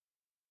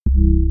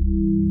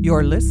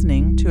You're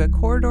listening to a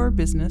Corridor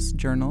Business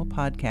Journal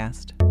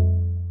podcast.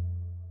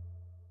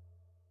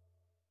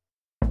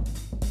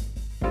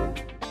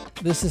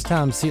 This is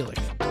Tom Seelig.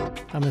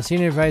 I'm a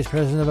senior vice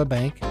president of a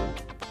bank.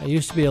 I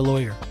used to be a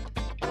lawyer.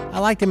 I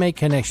like to make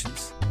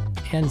connections,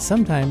 and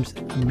sometimes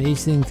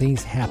amazing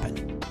things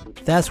happen.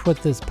 That's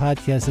what this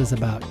podcast is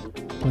about,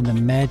 when the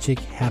magic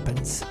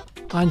happens.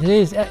 On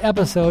today's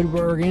episode,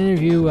 we're going to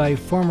interview a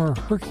former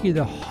Herky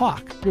the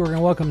Hawk. We're going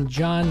to welcome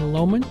John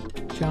Lohman.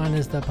 John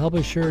is the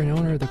publisher and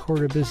owner of the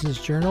Corridor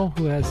Business Journal,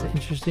 who has an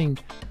interesting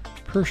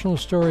personal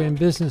story and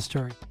business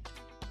story.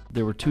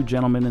 There were two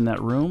gentlemen in that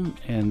room,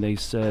 and they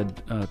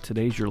said,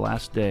 "Today's your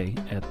last day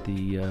at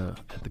the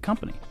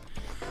company."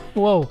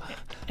 Whoa!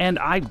 And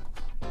I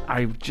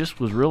just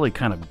was really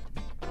kind of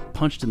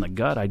punched in the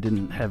gut. I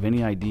didn't have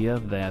any idea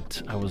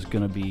that I was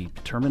going to be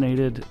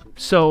terminated.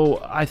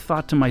 So I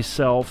thought to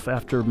myself,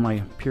 after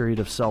my period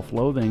of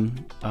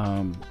self-loathing,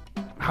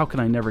 how can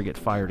I never get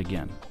fired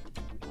again?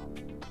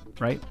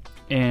 Right?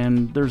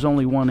 And there's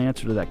only one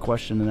answer to that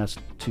question, and that's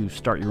to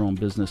start your own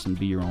business and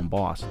be your own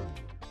boss.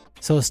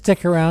 So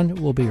stick around.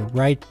 We'll be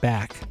right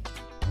back.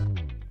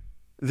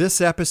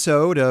 This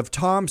episode of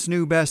Tom's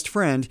New Best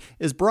Friend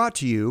is brought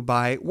to you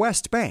by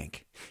West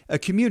Bank, a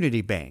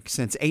community bank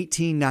since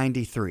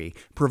 1893,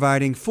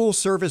 providing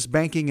full-service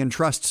banking and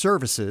trust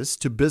services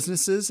to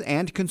businesses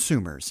and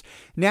consumers.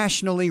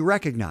 Nationally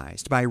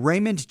recognized by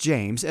Raymond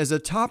James as a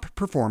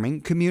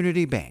top-performing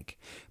community bank,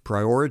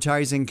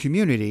 prioritizing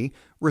community,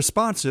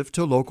 responsive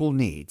to local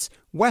needs.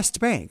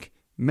 West Bank,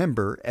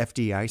 member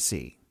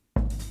FDIC.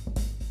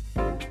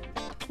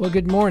 Well,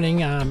 good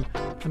morning. I'm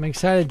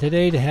excited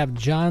today to have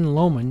John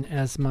Lohman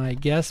as my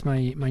guest,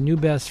 my new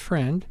best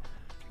friend.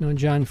 I've known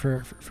John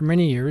for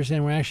many years,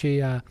 and we're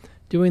actually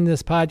doing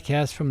this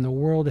podcast from the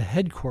world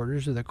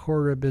headquarters of the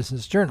Corridor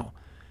Business Journal.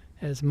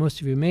 As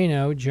most of you may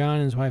know, John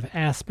and his wife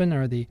Aspen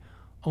are the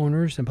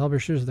owners and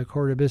publishers of the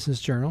Corridor Business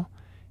Journal,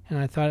 and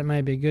I thought it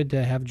might be good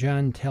to have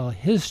John tell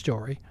his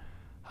story.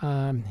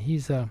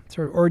 He's a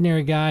sort of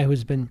ordinary guy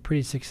who's been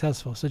pretty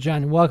successful. So,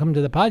 John, welcome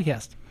to the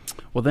podcast.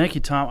 Well, thank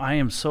you, Tom. I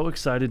am so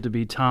excited to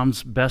be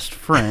Tom's best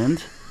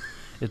friend.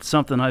 It's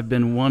something I've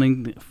been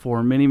wanting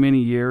for many, many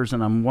years,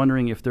 and I'm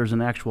wondering if there's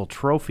an actual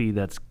trophy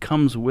that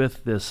comes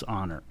with this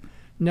honor.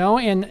 No,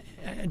 and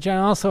John,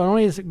 also, it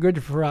only is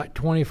good for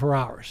 24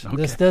 hours. Okay.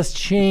 This does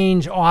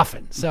change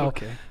often, so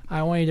okay.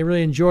 I want you to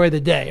really enjoy the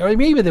day, or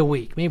maybe the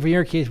week. Maybe for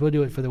your case, we'll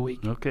do it for the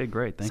week. Okay,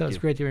 great. Thank you. So it's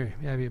great to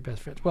have your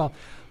best friends. Well,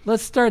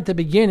 let's start at the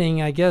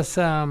beginning. I guess,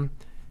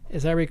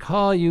 as I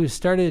recall, you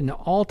started in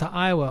Alta,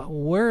 Iowa.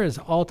 Where is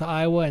Alta,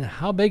 Iowa, and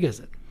how big is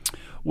it?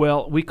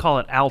 Well, we call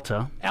it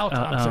Alta.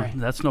 I'm sorry.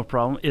 That's no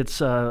problem.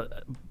 It's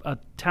a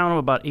town of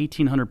about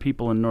 1,800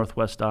 people in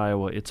northwest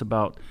Iowa. It's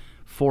about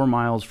 4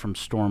 miles from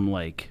Storm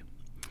Lake.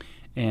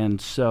 And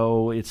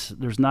so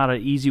there's not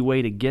an easy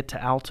way to get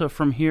to Alta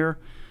from here.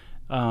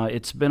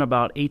 It's been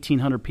about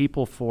 1,800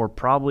 people for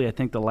probably, I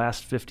think, the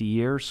last 50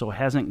 years, so it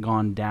hasn't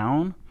gone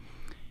down.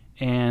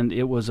 And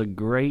it was a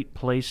great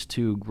place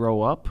to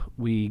grow up.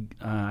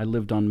 I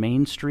lived on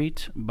Main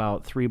Street,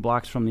 about 3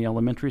 blocks from the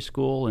elementary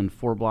school and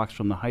 4 blocks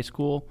from the high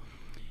school.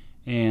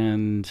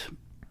 And,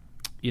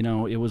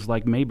 it was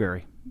like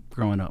Mayberry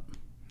growing up.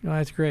 Oh,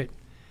 that's great.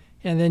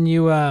 And then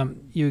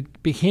you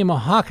became a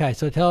Hawkeye.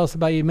 So tell us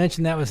about, you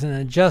mentioned that was an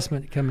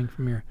adjustment coming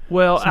from your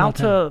Well, small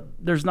Alta, town.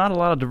 There's not a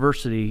lot of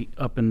diversity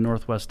up in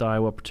northwest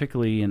Iowa,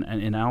 particularly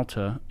in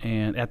Alta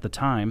and at the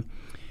time.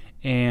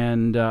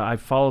 And I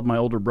followed my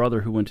older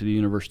brother who went to the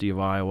University of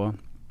Iowa.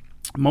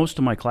 Most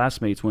of my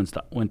classmates went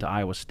to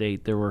Iowa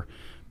State. There were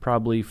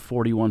probably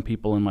 41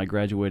 people in my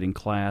graduating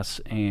class,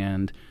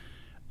 and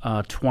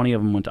 20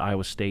 of them went to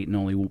Iowa State, and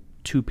only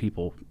 2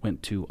 people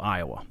went to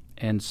Iowa.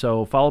 And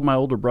so followed my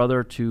older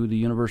brother to the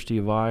University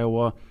of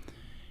Iowa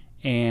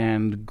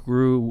and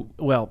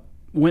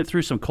went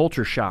through some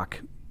culture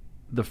shock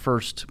the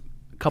first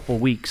couple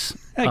weeks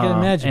I can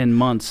imagine. and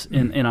months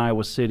in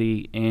Iowa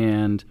City.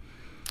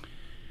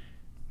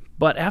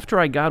 But after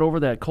I got over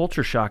that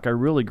culture shock, I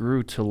really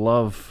grew to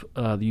love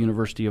the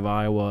University of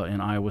Iowa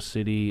and Iowa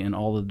City and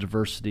all the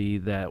diversity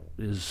that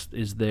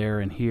is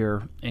there and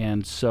here.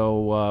 And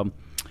so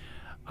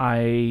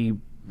I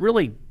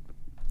really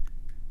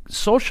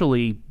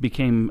socially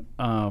became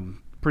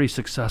pretty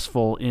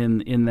successful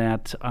in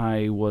that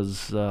I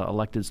was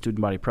elected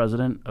student body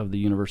president of the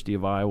University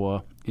of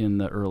Iowa in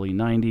the early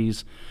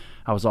 90s.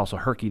 I was also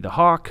Herky the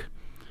Hawk,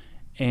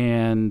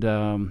 and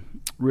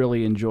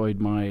really enjoyed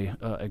my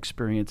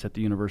experience at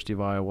the University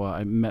of Iowa.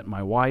 I met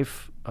my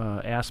wife,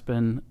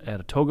 Aspen, at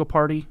a toga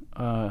party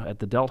at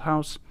the Delt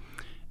House.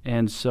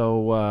 And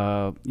so,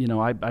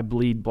 I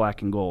bleed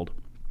black and gold.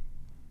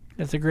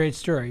 That's a great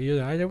story.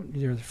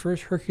 You're the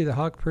first Herky the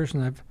Hawk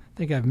person I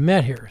think I've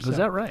met here. So. Is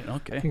that right?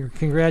 Okay.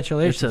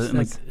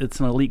 Congratulations. It's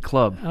an elite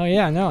club. Oh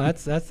yeah, no,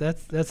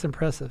 that's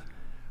impressive.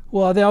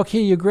 Well, then,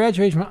 okay, you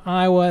graduated from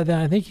Iowa. Then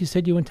I think you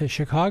said you went to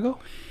Chicago.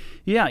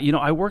 Yeah,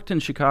 I worked in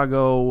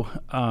Chicago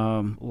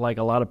like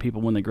a lot of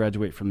people when they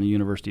graduate from the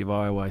University of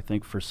Iowa. I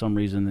think for some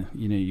reason,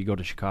 you go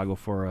to Chicago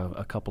for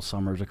a couple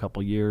summers, a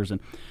couple years.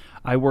 And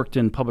I worked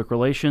in public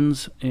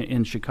relations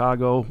in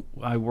Chicago.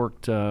 I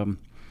worked,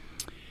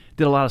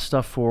 did a lot of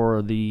stuff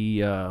for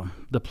the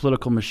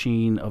political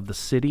machine of the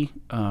city,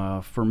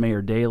 for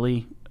Mayor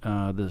Daley,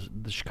 the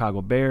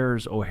Chicago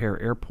Bears, O'Hare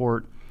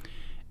Airport.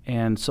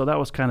 And so that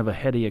was kind of a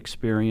heady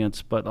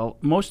experience.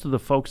 But most of the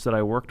folks that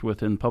I worked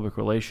with in public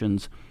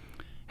relations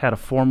had a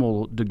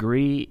formal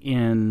degree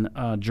in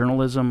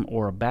journalism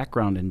or a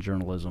background in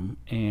journalism,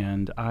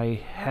 and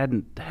I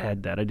hadn't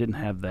had that. I didn't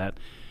have that,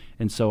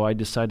 and so I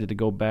decided to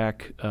go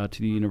back to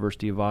the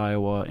University of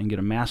Iowa and get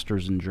a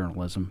master's in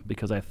journalism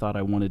because I thought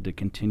I wanted to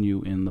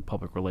continue in the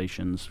public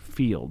relations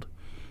field.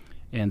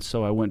 And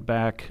so I went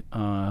back,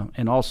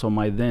 and also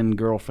my then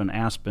girlfriend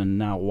Aspen,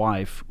 now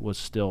wife, was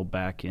still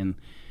back in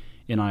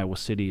Iowa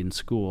City in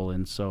school,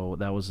 and so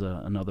that was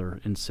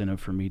another incentive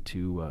for me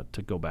to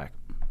go back.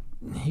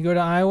 You go to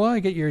Iowa,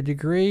 get your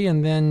degree,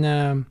 and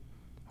then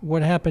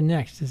what happened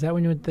next? Is that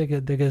when you went to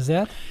the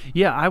Gazette?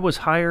 Yeah, I was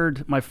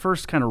hired. My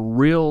first kind of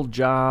real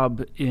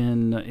job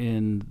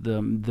in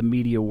the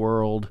media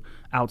world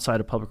outside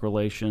of public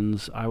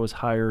relations, I was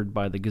hired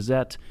by the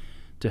Gazette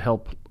to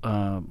help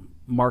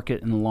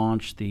market and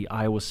launch the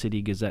Iowa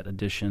City Gazette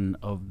edition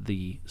of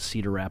the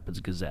Cedar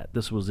Rapids Gazette.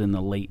 This was in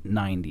the late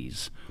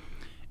 90s.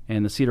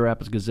 And the Cedar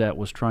Rapids Gazette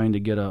was trying to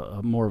get a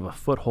more of a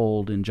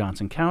foothold in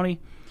Johnson County.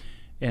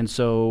 And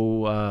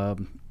so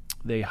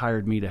they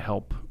hired me to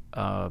help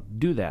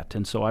do that.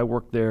 And so I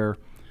worked there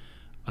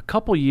a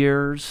couple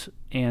years,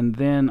 and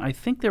then I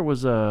think there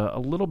was a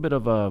little bit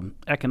of a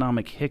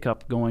economic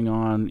hiccup going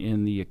on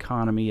in the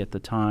economy at the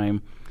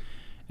time.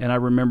 And I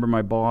remember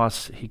my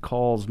boss, he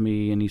calls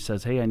me and he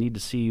says, "Hey, I need to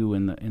see you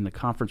in the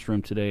conference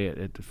room today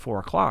at 4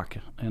 o'clock.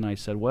 And I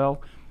said, "Well,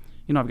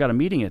 I've got a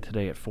meeting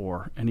today at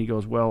 4. And he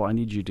goes, "Well, I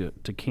need you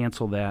to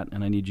cancel that,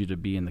 and I need you to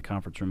be in the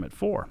conference room at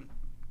 4.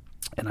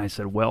 And I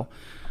said, "Well,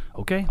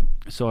 okay."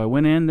 So I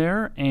went in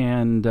there,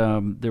 and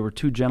there were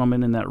two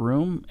gentlemen in that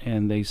room,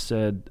 and they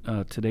said,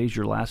 "Today's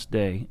your last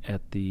day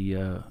at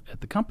the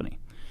company."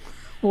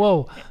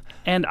 Whoa!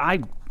 And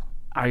I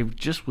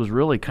just was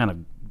really kind of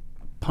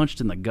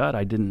punched in the gut.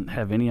 I didn't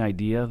have any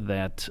idea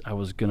that I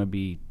was going to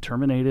be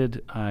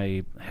terminated.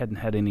 I hadn't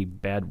had any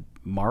bad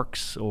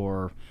marks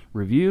or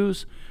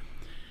reviews.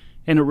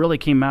 And it really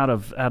came out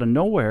of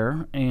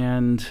nowhere.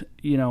 And,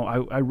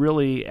 I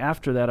really,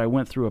 after that, I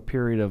went through a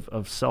period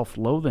of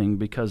self-loathing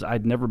because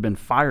I'd never been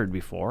fired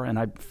before. And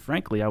I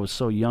was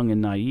so young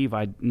and naive,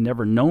 I'd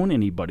never known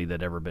anybody that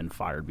had ever been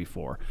fired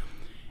before.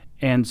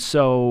 And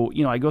so,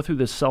 I go through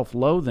this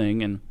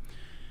self-loathing, and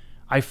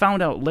I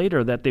found out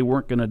later that they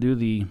weren't going to do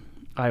the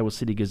Iowa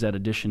City Gazette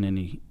edition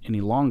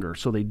any longer,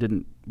 so they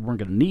weren't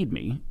going to need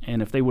me.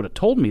 And if they would have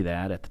told me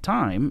that at the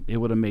time, it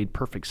would have made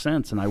perfect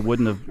sense, and I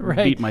wouldn't have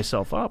right. beat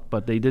myself up.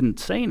 But they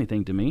didn't say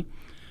anything to me,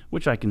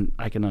 which I can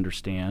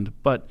understand.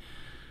 But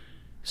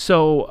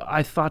so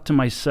I thought to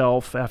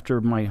myself,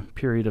 after my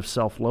period of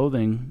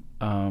self-loathing,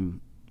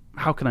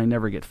 how can I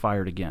never get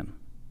fired again?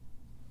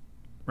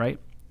 Right?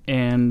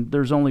 And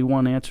there's only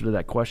one answer to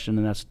that question,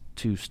 and that's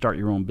to start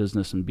your own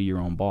business and be your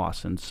own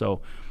boss. And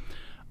so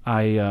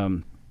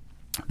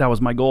that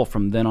was my goal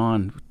from then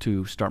on,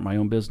 to start my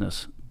own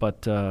business.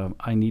 But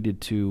I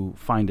needed to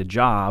find a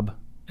job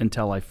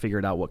until I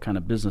figured out what kind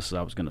of business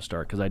I was going to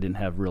start, because I didn't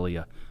have really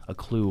a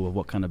clue of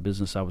what kind of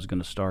business I was going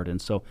to start.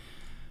 And so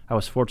I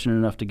was fortunate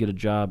enough to get a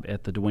job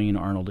at the Duane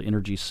Arnold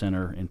Energy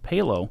Center in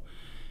Palo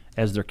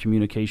as their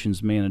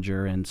communications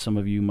manager. And some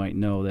of you might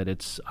know that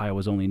it's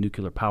Iowa's only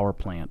nuclear power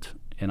plant.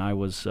 And I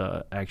was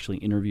actually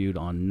interviewed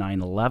on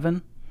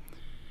 9/11.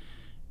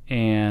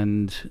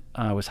 And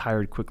I was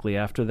hired quickly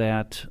after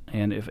that.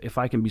 And if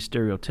I can be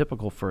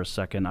stereotypical for a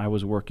second, I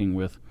was working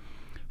with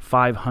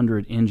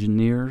 500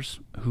 engineers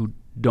who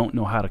don't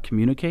know how to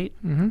communicate.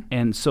 Mm-hmm.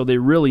 And so they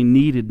really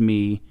needed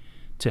me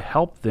to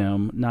help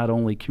them not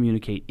only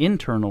communicate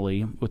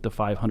internally with the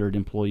 500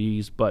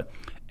 employees, but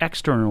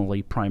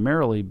externally,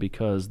 primarily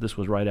because this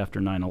was right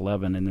after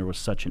 9/11 and there was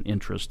such an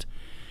interest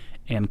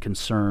and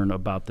concern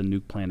about the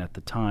nuke plant at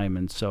the time.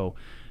 And so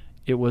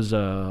it was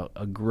a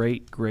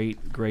great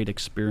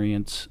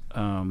experience,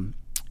 and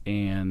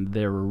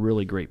there were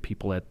really great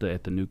people at the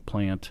nuke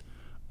plant.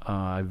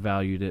 I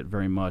valued it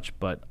very much,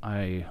 but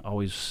I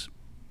always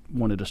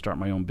wanted to start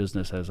my own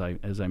business, as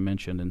I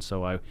mentioned, and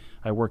so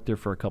I worked there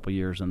for a couple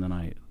years, and then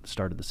I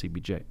started the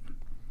CBJ.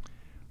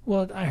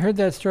 Well, I heard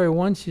that story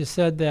once. You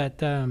said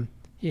that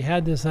you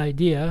had this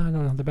idea. I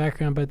don't know the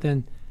background, but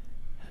then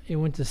you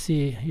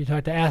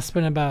talked to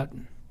Aspen about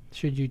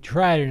should you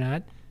try it or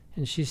not.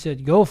 And she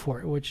said, "Go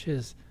for it," which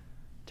is,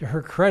 to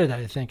her credit,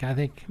 I think. I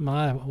think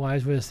my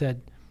wives would have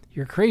said,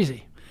 "You're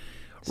crazy."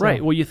 So,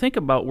 right. Well, you think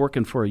about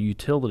working for a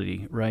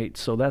utility, right?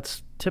 So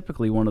that's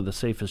typically one of the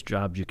safest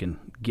jobs you can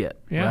get,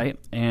 yeah. right?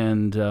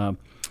 And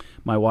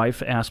my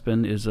wife,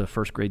 Aspen, is a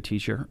first grade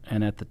teacher.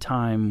 And at the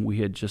time, we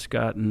had just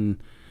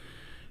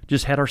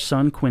had our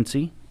son,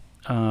 Quincy,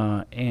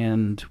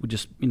 and we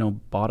just,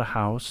 bought a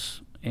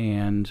house.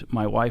 and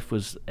my wife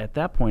was at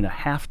that point a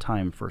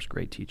half-time first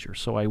grade teacher.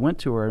 So I went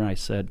to her and I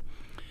said,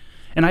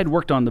 and I'd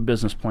worked on the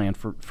business plan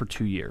for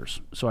 2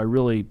 years, so I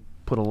really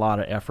put a lot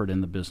of effort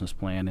in the business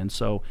plan. And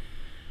so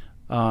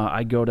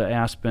I go to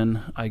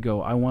Aspen. I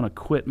want to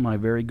quit my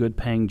very good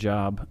paying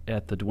job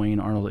at the Duane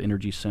Arnold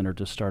Energy Center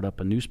to start up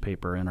a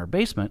newspaper in our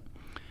basement.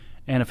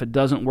 And if it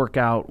doesn't work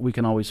out, we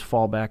can always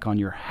fall back on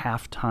your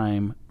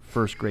half-time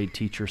first grade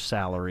teacher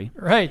salary.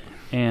 Right.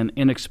 And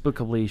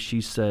inexplicably,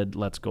 she said,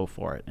 let's go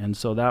for it. And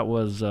so that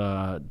was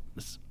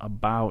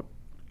about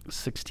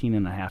 16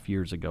 and a half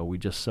years ago. We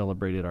just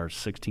celebrated our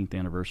 16th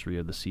anniversary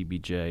of the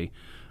CBJ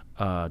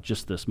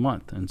just this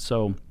month. And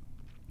so,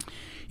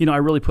 I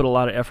really put a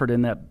lot of effort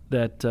in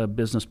that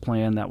business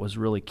plan. That was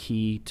really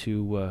key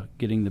to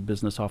getting the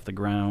business off the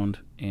ground.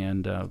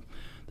 And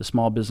the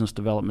Small Business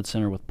Development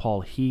Center with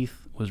Paul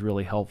Heath was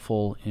really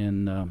helpful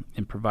in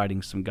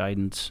providing some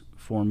guidance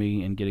for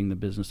me and getting the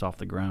business off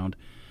the ground.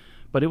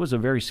 But it was a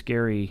very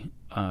scary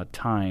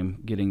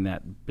time getting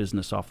that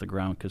business off the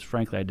ground because,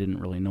 frankly, I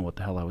didn't really know what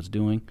the hell I was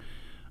doing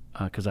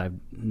because I've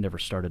never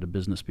started a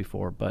business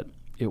before. But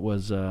it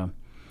was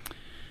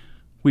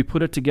we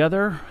put it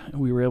together.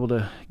 We were able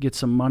to get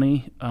some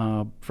money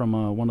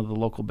from one of the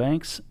local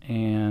banks,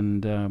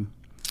 and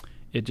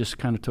it just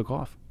kind of took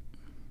off.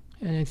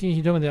 And I think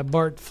you told me that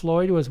Bart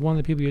Floyd was one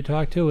of the people you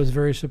talked to, was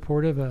very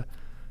supportive.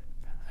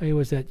 He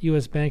was at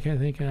U.S. Bank, I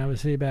think, in Iowa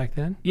City back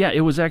then. Yeah,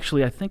 it was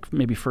actually, I think,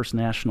 maybe First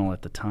National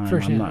at the time.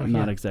 I'm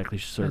not exactly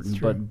certain.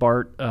 But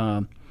Bart,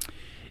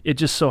 it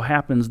just so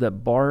happens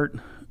that Bart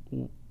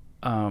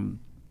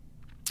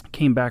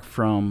came back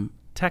from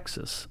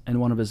Texas,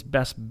 and one of his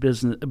best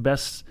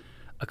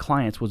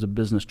clients was a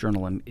business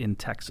journal in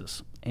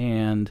Texas.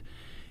 And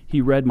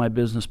he read my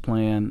business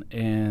plan,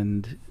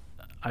 and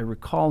I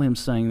recall him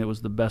saying that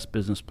was the best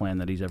business plan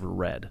that he's ever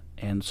read.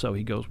 And so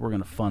he goes, we're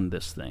going to fund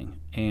this thing.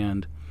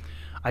 And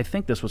I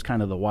think this was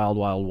kind of the wild,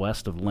 wild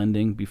west of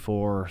lending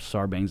before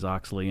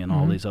Sarbanes-Oxley and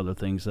all these other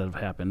things that have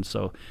happened.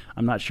 So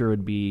I'm not sure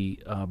it'd be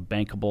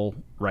bankable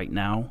right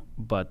now,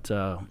 but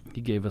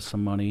he gave us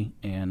some money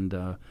and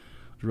was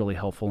really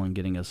helpful in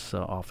getting us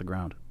off the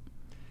ground.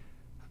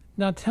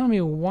 Now tell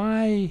me,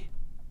 why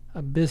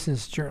a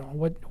business journal?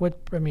 What's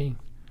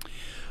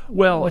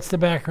the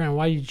background?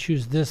 Why you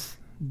choose this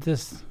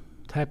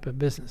type of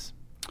business?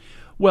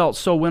 Well,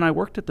 so when I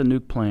worked at the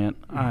nuke plant,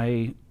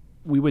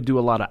 we would do a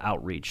lot of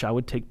outreach. I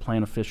would take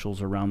plant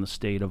officials around the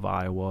state of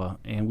Iowa,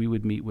 and we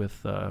would meet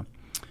with,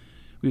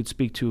 we would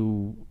speak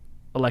to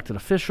elected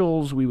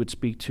officials, we would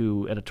speak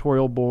to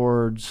editorial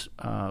boards,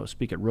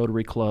 speak at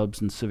Rotary clubs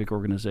and civic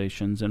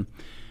organizations. And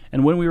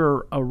when we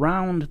were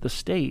around the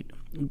state,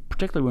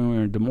 particularly when we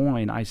were in Des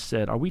Moines, I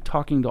said, are we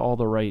talking to all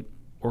the right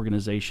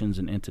organizations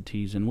and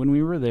entities? And when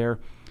we were there,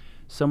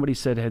 somebody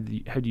said,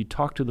 had you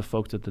talked to the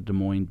folks at the Des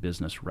Moines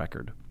Business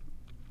Record?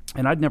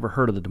 And I'd never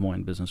heard of the Des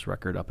Moines Business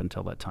Record up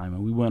until that time.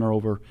 And we went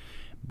over,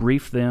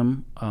 briefed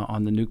them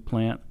on the nuke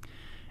plant.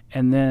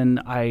 And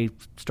then I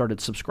started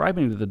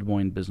subscribing to the Des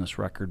Moines Business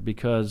Record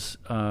because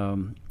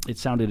it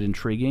sounded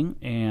intriguing.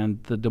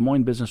 And the Des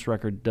Moines Business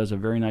Record does a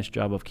very nice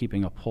job of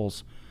keeping a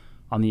pulse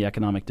on the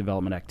economic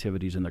development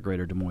activities in the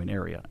greater Des Moines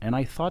area. And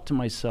I thought to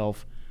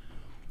myself,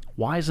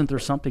 why isn't there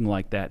something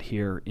like that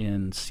here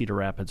in Cedar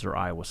Rapids or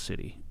Iowa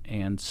City?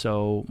 And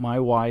so my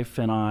wife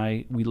and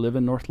I, we live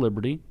in North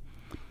Liberty.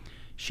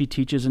 She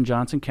teaches in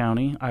Johnson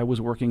County. I was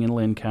working in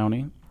Lynn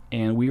County,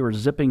 and we were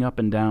zipping up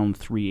and down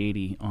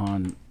 380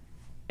 on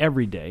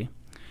every day,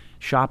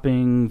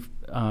 shopping,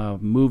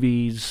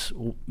 movies,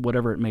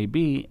 whatever it may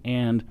be.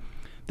 And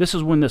this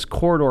is when this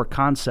corridor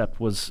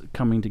concept was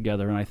coming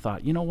together, and I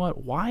thought, you know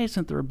what, why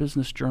isn't there a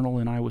business journal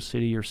in Iowa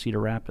City or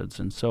Cedar Rapids?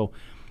 And so,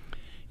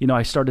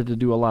 I started to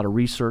do a lot of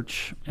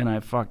research, and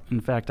I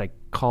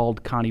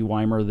called Connie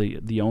Weimer,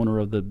 the owner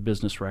of the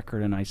Business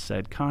Record, and I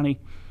said, Connie,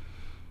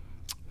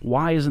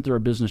 why isn't there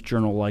a business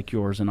journal like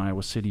yours in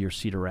Iowa City or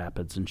Cedar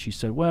Rapids? And she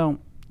said, well,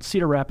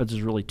 Cedar Rapids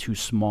is really too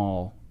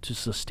small to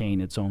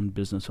sustain its own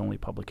business-only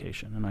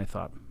publication. And I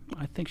thought,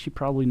 I think she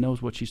probably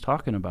knows what she's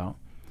talking about.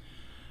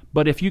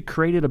 But if you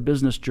created a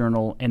business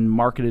journal and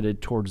marketed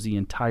it towards the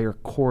entire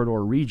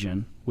corridor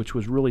region, which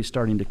was really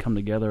starting to come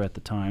together at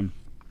the time,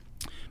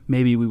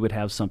 maybe we would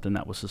have something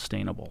that was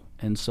sustainable.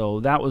 And so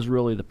that was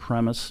really the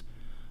premise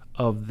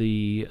of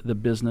the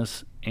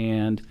business.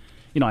 And,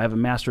 I have a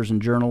master's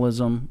in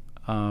journalism.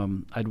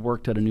 I'd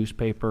worked at a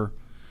newspaper,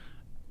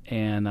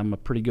 and I'm a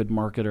pretty good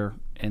marketer.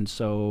 And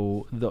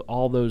so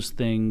all those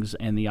things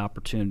and the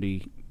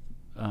opportunity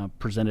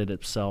presented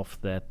itself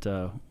that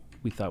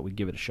we thought we'd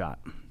give it a shot.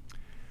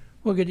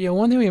 Well, good.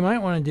 One thing we might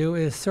want to do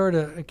is sort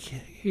of, in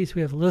case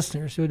we have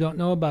listeners who don't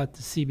know about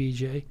the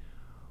CBJ,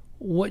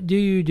 what do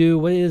you do?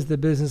 What is the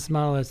business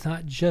model? It's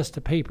not just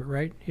a paper,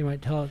 right? You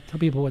might tell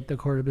people what the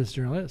Corridor Business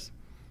Journal is.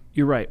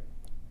 You're right.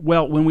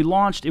 Well, when we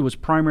launched, it was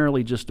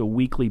primarily just a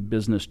weekly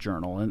business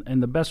journal.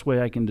 And the best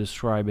way I can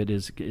describe it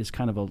is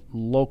kind of a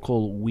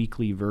local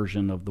weekly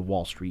version of the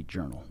Wall Street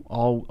Journal.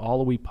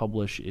 All we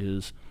publish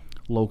is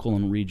local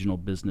and regional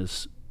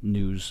business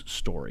news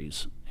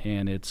stories.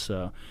 and it's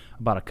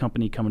about a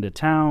company coming to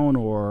town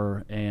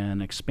or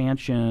an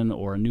expansion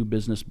or a new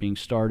business being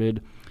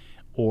started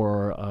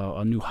or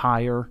a new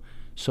hire.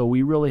 So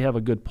we really have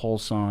a good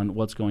pulse on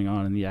what's going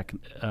on in the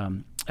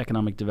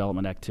economic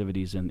development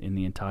activities in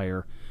the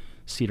entire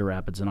Cedar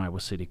Rapids and Iowa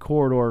City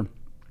corridor.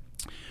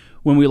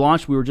 When we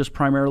launched, we were just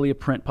primarily a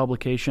print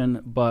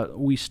publication, but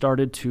we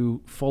started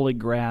to fully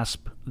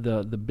grasp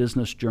the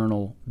business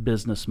journal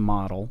business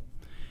model.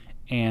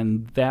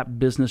 And that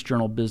business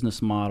journal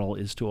business model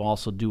is to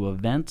also do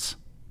events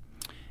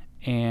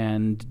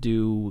and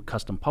do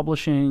custom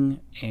publishing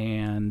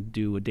and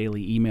do a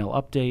daily email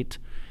update.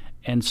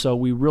 And so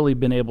we've really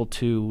been able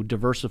to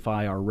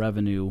diversify our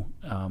revenue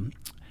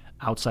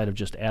outside of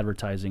just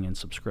advertising and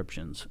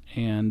subscriptions.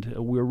 And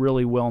we're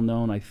really well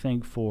known, I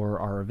think, for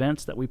our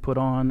events that we put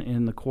on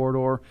in the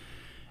corridor.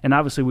 And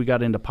obviously we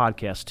got into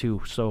podcasts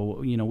too.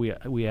 So,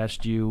 we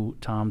asked you,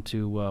 Tom,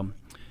 to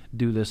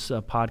do this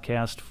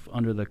podcast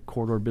under the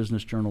Corridor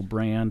Business Journal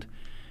brand,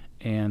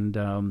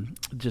 and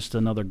just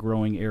another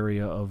growing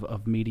area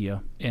of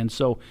media. And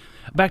so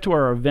back to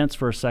our events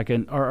for a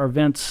second. Our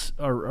events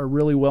are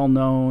really well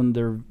known.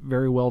 They're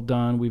very well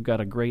done. We've got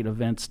a great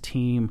events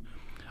team.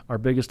 Our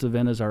biggest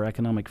event is our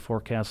Economic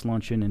Forecast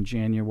Luncheon in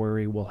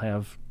January. We'll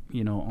have,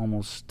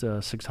 almost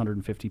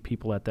 650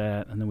 people at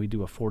that. And then we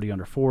do a 40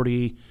 under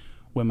 40,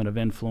 Women of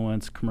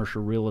Influence,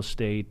 commercial real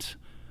estate,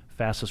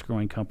 fastest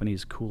growing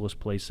companies, coolest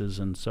places.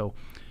 And so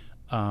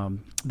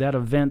that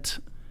event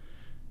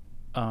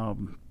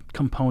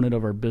component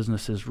of our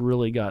business has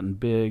really gotten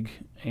big,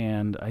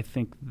 and I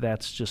think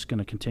that's just going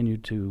to continue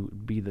to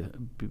be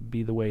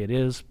the way it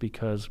is,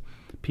 because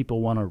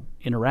people want to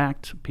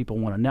interact, people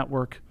want to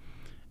network,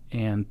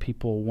 and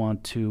people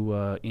want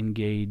to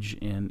engage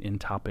in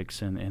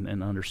topics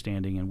and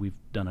understanding, and we've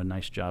done a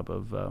nice job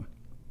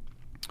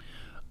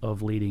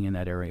of leading in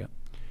that area.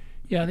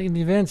 Yeah, I think in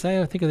the events,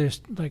 I think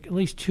there's like at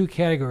least two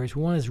categories.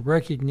 One is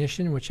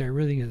recognition, which I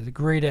really think is a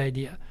great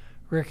idea.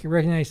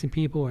 Recognizing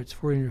people, or it's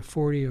 40 to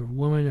 40, or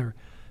women, or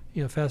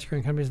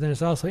fast-growing companies. Then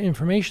there's also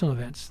informational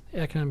events,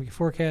 the economic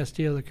forecast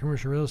deal, the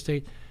commercial real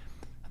estate.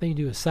 I think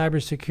you do a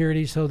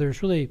cybersecurity. So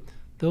there's really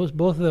both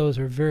of those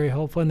are very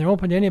helpful, and they're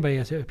open to anybody.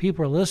 If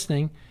people are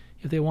listening,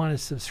 if they want to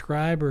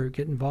subscribe or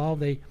get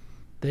involved, they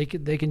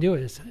can do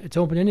it. It's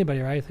open to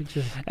anybody, right?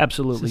 Just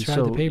absolutely.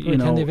 Subscribe to the paper,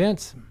 attend the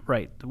events.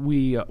 Right.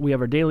 We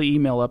have our daily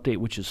email update,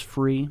 which is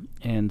free,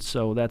 and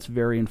so that's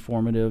very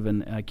informative.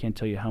 And I can't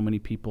tell you how many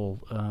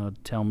people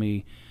tell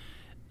me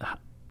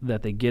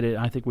that they get it.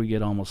 I think we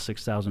get almost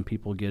 6,000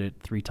 people get it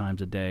 3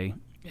 times a day,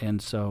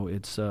 and so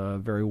it's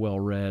very well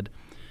read.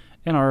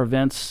 And our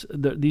events,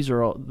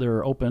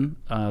 they're open.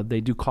 They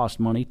do cost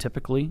money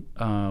typically.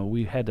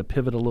 We had to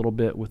pivot a little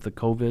bit with the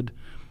COVID,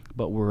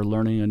 but we're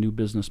learning a new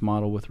business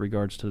model with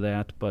regards to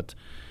that.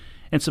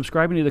 And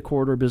subscribing to the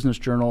Corridor Business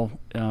Journal,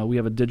 we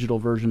have a digital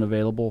version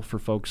available for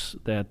folks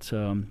that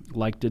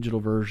like digital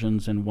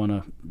versions and want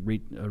to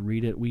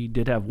read it. We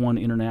did have one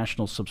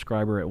international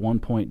subscriber at one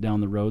point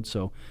down the road,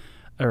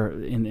 or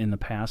in the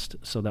past,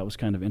 so that was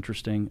kind of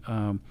interesting.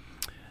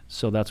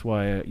 So that's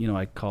why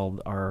I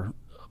called our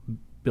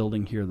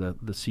building here the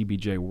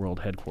CBJ World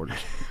Headquarters.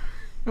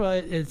 Well,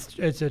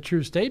 it's a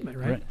true statement,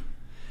 right?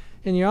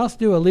 And you also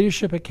do a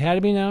Leadership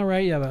Academy now,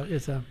 right?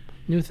 It's a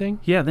new thing?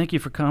 Yeah, thank you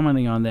for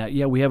commenting on that.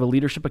 Yeah, we have a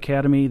Leadership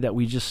Academy that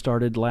we just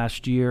started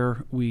last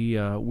year. We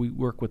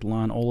work with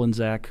Lon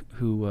Olenzak,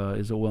 who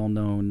is a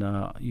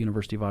well-known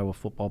University of Iowa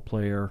football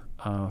player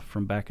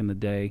from back in the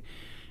day.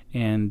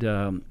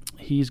 And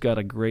he's got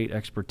a great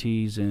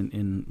expertise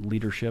in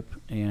leadership,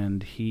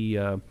 and he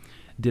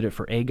did it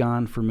for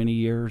Aegon for many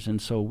years.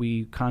 And so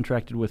we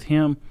contracted with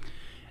him,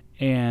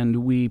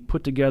 and we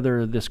put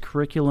together this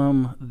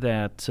curriculum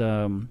that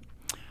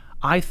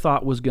I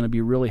thought was going to be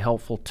really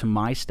helpful to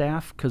my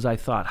staff, because I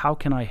thought, how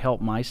can I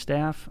help my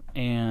staff?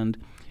 And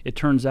it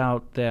turns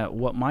out that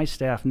what my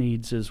staff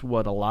needs is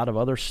what a lot of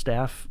other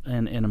staff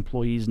and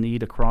employees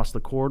need across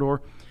the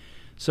corridor.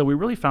 So we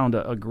really found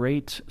a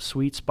great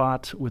sweet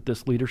spot with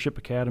this Leadership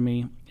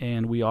Academy,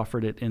 and we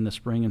offered it in the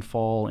spring and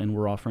fall, and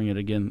we're offering it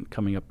again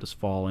coming up this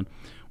fall. And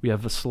we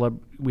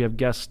have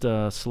guest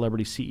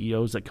celebrity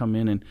CEOs that come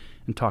in and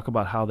talk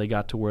about how they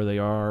got to where they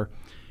are.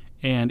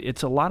 And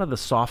it's a lot of the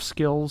soft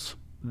skills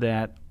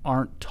that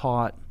aren't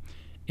taught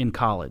in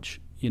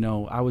college.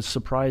 I was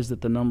surprised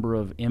at the number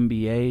of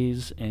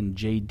MBAs and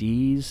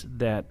JDs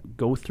that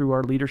go through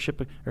our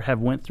leadership or have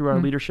went through our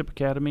Leadership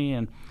Academy,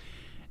 and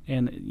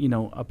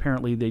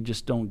apparently they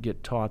just don't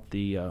get taught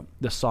the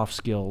soft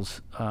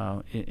skills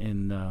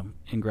in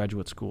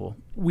graduate school.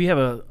 We have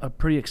a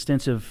pretty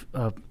extensive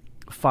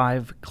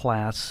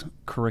 5-class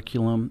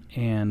curriculum,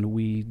 and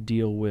we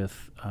deal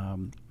with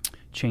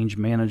change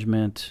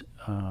management,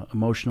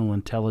 emotional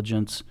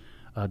intelligence,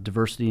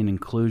 diversity and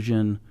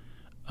inclusion,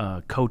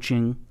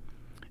 coaching,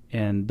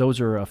 and those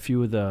are a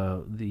few of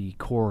the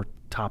core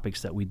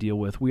topics that we deal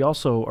with. We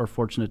also are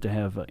fortunate to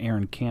have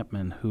Aaron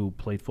Campman, who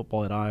played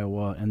football at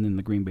Iowa and then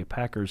the Green Bay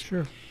Packers.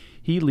 Sure.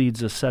 He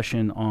leads a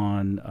session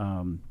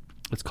on,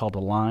 it's called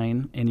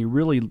Align, and he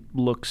really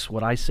looks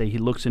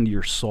into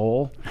your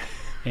soul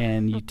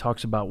and he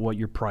talks about what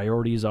your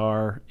priorities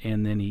are,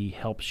 and then he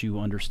helps you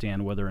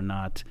understand whether or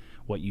not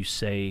what you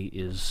say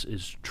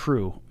is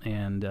true.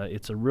 And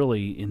it's a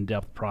really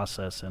in-depth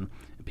process, and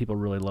people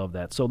really love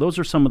that. So those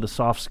are some of the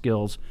soft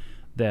skills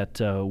that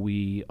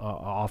we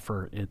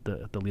offer at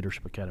the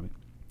Leadership Academy.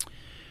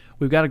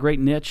 We've got a great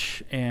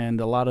niche,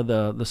 and a lot of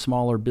the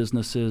smaller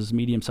businesses,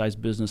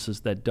 medium-sized businesses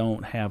that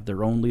don't have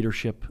their own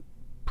leadership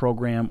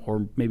program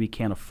or maybe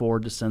can't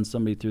afford to send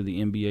somebody through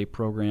the MBA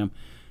program,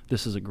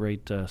 this is a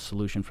great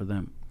solution for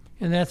them.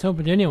 And that's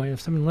open to anyone.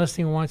 If someone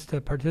listening wants to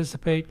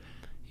participate,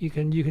 you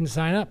can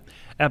sign up.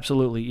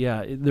 Absolutely,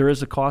 yeah. There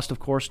is a cost, of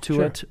course,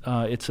 to it.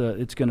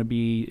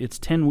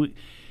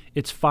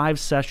 It's 5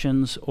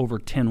 sessions over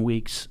 10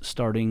 weeks,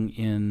 starting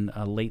in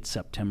late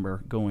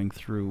September, going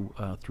through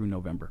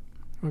November.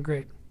 Well,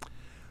 great.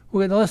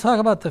 Well, let's talk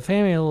about the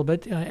family a little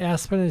bit.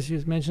 Aspen, as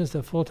you mentioned, is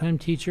a full-time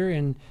teacher,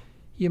 and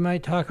you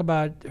might talk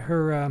about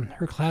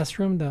her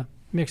classroom, the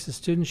mix of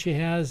students she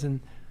has,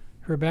 and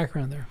her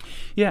background there.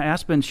 Yeah,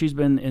 Aspen, she's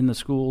been in the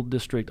school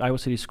district, Iowa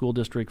City School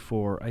District,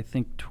 for I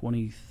think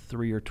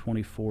 23 or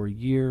 24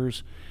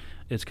 years.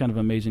 It's kind of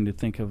amazing to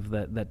think of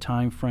that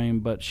time frame,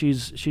 but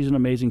she's an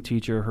amazing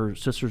teacher. Her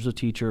sister's a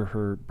teacher,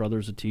 her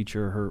brother's a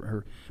teacher,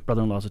 her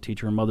brother-in-law's a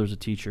teacher, her mother's a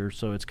teacher,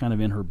 so it's kind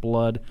of in her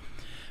blood.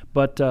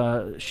 But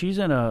she's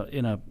in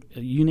a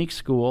unique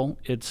school.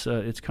 It's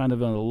kind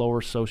of in a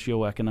lower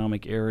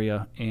socioeconomic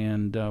area,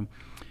 and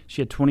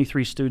she had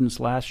 23 students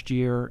last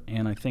year,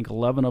 and I think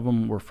 11 of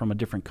them were from a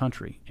different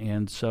country.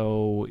 And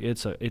so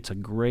it's a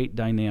great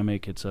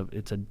dynamic. It's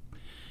an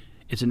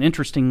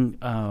interesting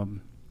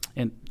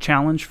and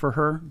challenge for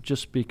her,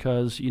 just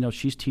because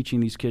she's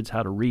teaching these kids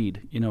how to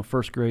read.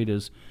 First grade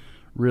is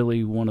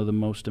really one of the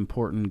most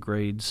important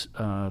grades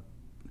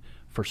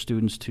for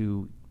students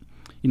to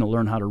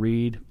learn how to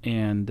read,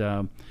 and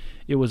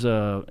it was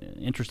a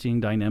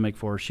interesting dynamic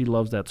for her. She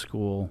loves that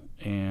school,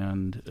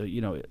 and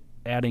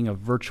adding a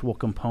virtual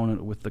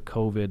component with the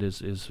COVID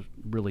is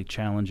really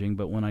challenging.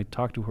 But when I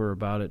talked to her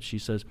about it, she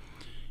says,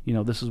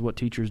 this is what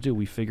teachers do.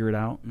 We figure it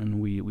out, and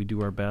we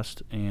do our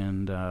best,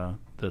 and the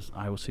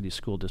Iowa City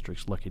School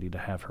District's lucky to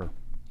have her.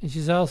 And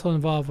she's also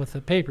involved with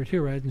the paper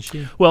too, right? Isn't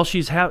she? Well,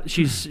 she's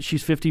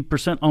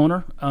 50%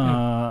 owner,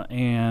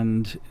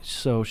 and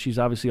so she's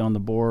obviously on the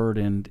board,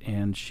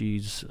 and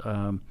she's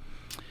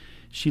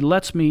she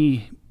lets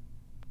me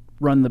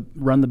run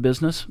the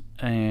business,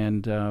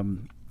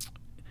 and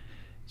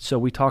so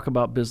we talk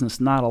about business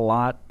not a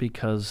lot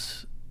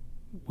because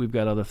we've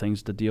got other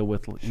things to deal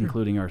with,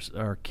 including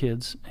our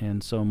kids.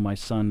 And so my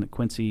son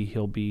Quincy,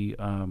 he'll be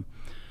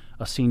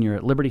a senior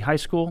at Liberty High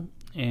School,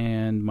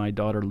 and my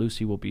daughter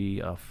Lucy will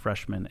be a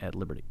freshman at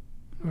Liberty.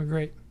 Oh,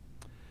 great.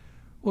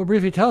 Well,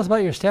 briefly, tell us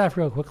about your staff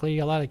real quickly.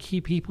 A lot of key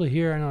people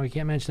here. I know we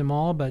can't mention them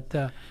all, but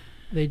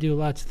they do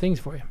lots of things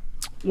for you.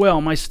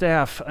 Well, my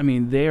staff,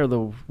 they are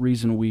the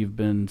reason we've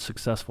been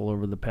successful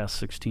over the past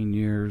 16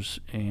 years,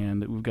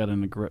 and we've got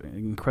an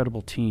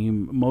incredible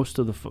team.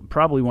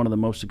 Probably one of the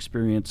most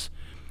experienced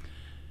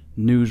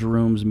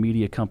newsrooms,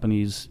 media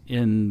companies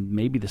in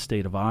maybe the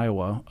state of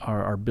Iowa.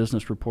 Our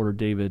business reporter,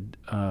 David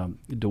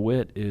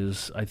DeWitt,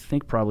 is, I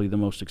think, probably the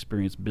most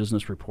experienced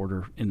business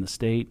reporter in the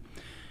state.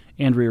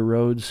 Andrea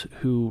Rhodes,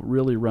 who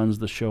really runs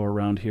the show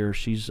around here,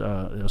 she's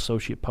an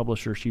associate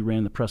publisher. She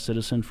ran the Press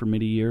Citizen for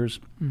many years,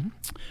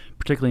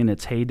 particularly in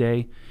its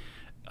heyday.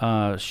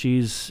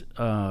 She's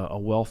a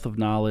wealth of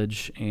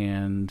knowledge,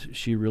 and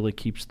she really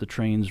keeps the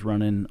trains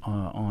running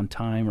on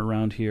time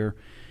around here.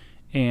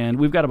 And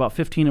we've got about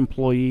 15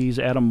 employees.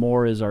 Adam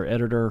Moore is our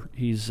editor.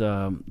 He's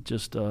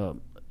just the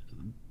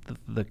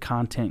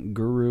content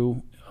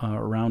guru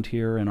around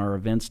here, and our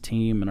events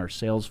team and our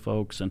sales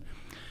folks. And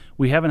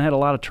we haven't had a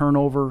lot of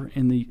turnover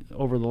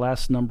over the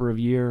last number of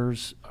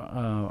years.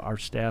 Our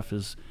staff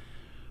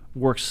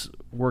works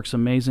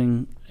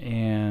amazing,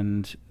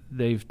 and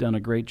they've done a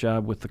great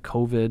job with the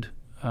COVID,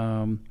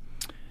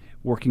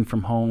 working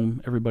from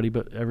home.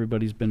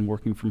 Everybody's been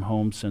working from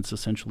home since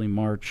essentially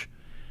March,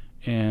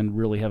 and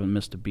really haven't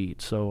missed a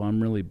beat. So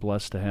I'm really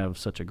blessed to have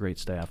such a great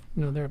staff.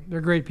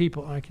 They're great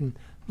people. I can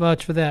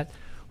vouch for that.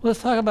 Well,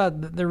 let's talk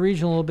about the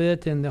region a little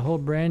bit and the whole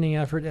branding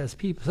effort. As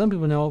some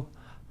people know,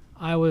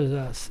 I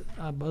was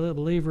a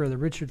believer of the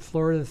Richard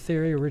Florida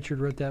theory. Richard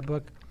wrote that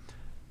book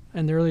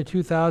in the early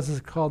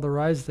 2000s called The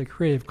Rise of the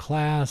Creative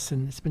Class,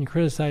 and it's been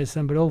criticized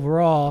some, but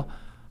overall,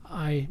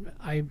 I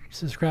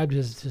subscribed to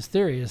his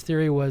theory. His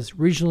theory was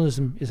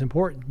regionalism is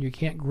important. You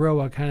can't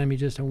grow an economy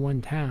just in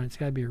one town. It's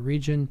got to be a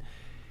region.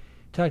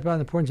 Talked about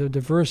the importance of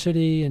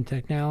diversity and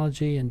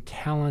technology and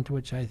talent,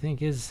 which I think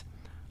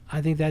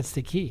that's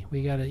the key.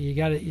 You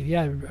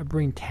gotta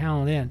bring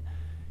talent in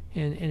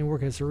and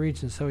work as a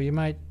region. So you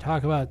might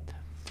talk about,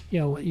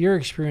 your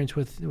experience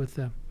with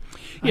the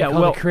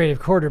the creative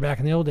quarter back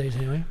in the old days,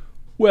 anyway.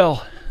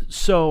 Well,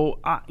 so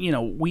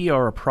we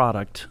are a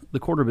product. The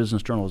Quarter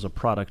Business Journal is a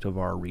product of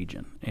our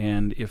region,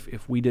 and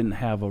if we didn't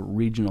have a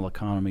regional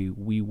economy,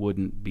 we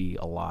wouldn't be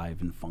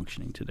alive and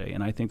functioning today.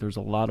 And I think there's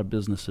a lot of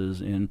businesses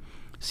in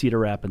Cedar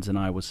Rapids and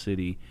Iowa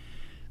City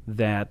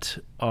that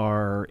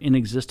are in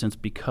existence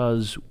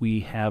because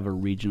we have a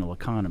regional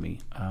economy.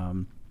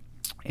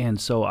 And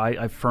so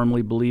I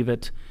firmly believe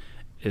it.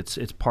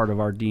 It's part of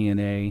our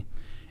DNA.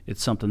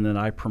 It's something that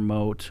I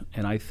promote,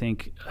 and I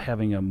think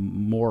having a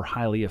more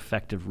highly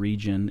effective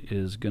region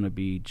is going to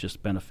be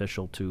just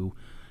beneficial to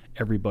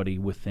everybody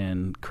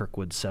within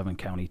Kirkwood's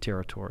 7-county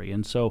territory.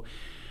 And so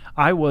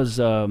I was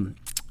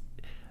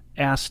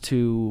asked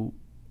to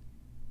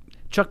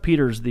 – Chuck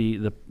Peters,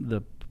 the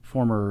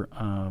former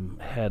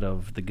head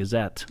of the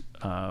Gazette,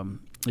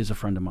 is a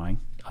friend of mine,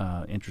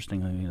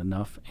 interestingly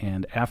enough.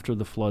 And after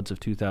the floods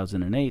of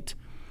 2008,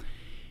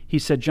 he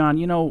said, John,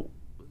 you know,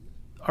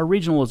 our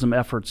regionalism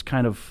efforts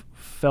kind of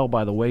fell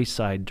by the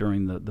wayside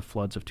during the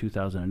floods of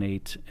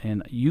 2008,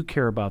 and you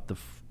care about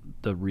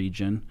the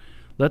region.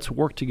 Let's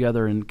work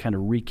together in kind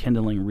of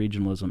rekindling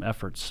regionalism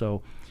efforts.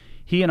 So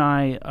he and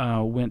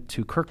I went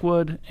to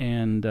Kirkwood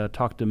and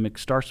talked to Mick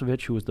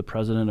Starcevich, who was the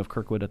president of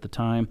Kirkwood at the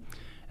time,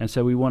 and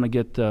said, we want to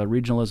get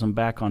regionalism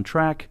back on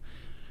track.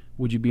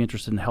 Would you be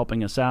interested in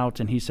helping us out?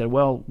 And he said,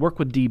 well, work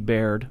with Dee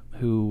Baird,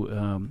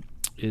 who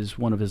is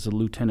one of his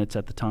lieutenants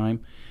at the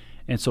time.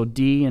 And so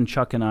Dee and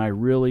Chuck and I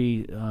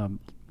really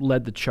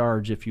led the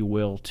charge, if you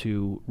will,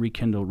 to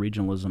rekindle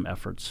regionalism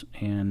efforts.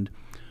 And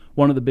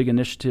one of the big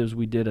initiatives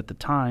we did at the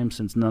time,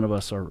 since none of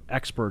us are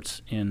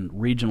experts in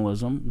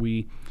regionalism,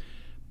 we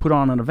put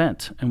on an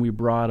event, and we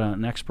brought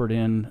an expert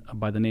in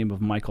by the name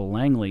of Michael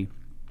Langley.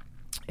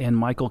 And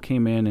Michael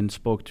came in and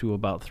spoke to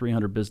about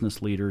 300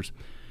 business leaders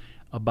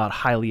about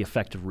highly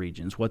effective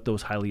regions, what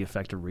those highly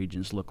effective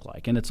regions look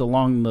like. And it's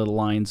along the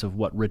lines of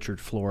what Richard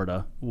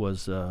Florida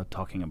was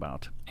talking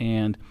about.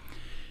 And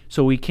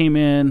so we came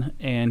in,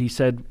 and he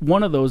said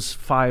one of the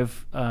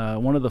five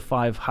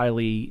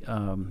highly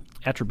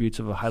attributes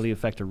of a highly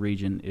effective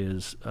region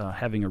is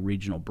having a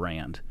regional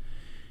brand.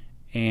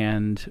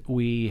 And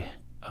we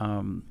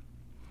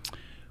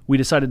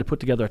decided to put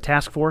together a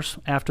task force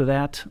after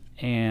that,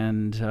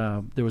 and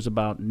there was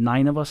about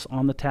 9 of us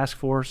on the task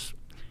force.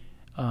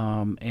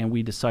 And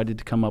we decided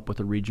to come up with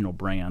a regional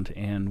brand,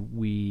 and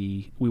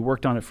we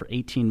worked on it for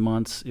 18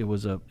 months. It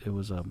was a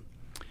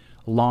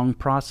long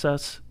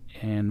process,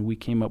 and we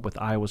came up with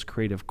Iowa's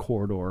Creative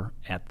Corridor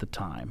at the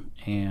time.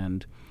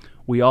 And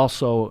we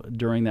also,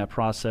 during that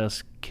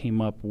process,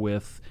 came up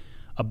with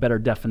a better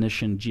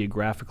definition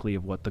geographically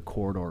of what the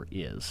corridor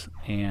is.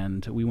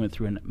 And we went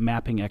through a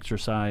mapping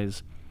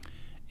exercise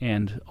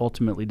and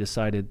ultimately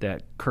decided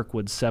that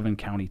Kirkwood's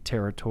 7-county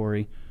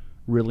territory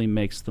really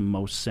makes the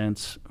most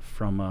sense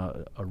from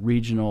a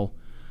regional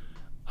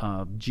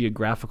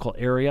geographical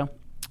area.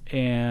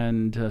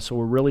 And so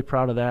we're really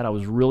proud of that. I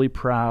was really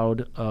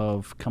proud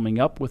of coming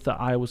up with the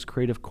Iowa's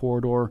Creative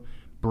Corridor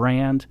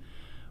brand,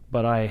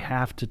 but I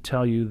have to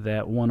tell you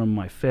that one of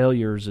my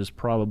failures is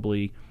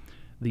probably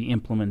the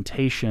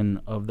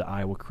implementation of the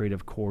Iowa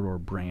Creative Corridor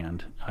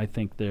brand. I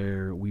think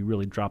we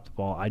really dropped the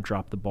ball. I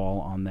dropped the ball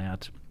on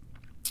that.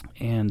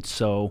 And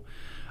so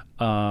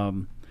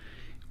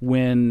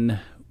when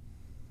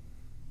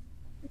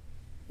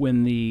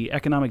the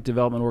economic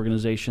development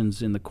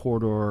organizations in the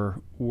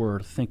corridor were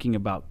thinking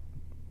about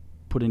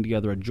putting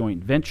together a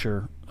joint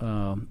venture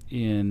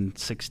in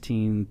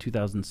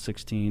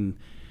 2016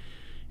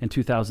 and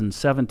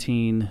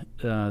 2017,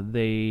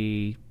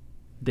 they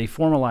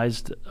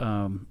formalized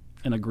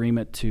an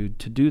agreement to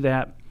do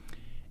that,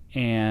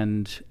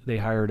 and they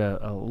hired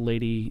a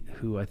lady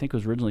who I think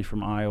was originally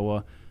from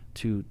Iowa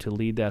to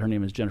lead that. Her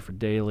name is Jennifer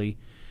Daly.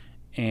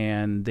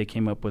 And they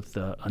came up with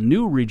a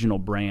new regional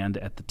brand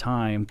at the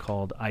time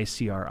called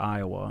ICR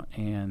Iowa.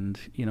 And,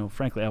 you know,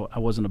 frankly, I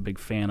wasn't a big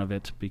fan of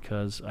it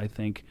because I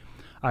think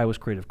Iowa's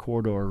Creative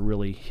Corridor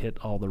really hit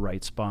all the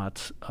right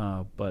spots.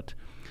 But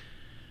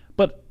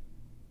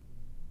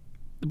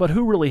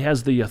who really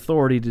has the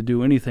authority to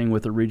do anything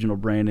with a regional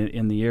brand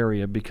in the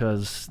area,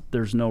 because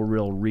there's no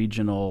real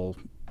regional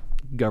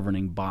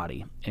governing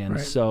body. And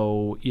right.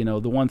 So, you know,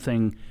 the one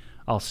thing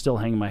I'll still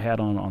hang my hat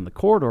on the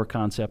corridor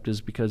concept is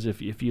because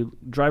if you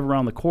drive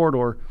around the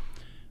corridor,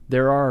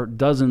 there are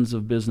dozens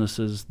of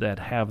businesses that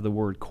have the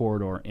word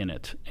corridor in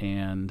it,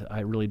 and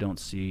I really don't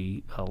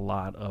see a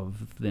lot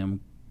of them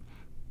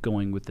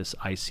going with this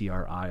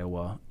ICR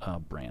Iowa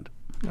brand.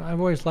 I've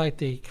always liked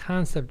the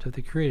concept of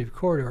the Creative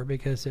Corridor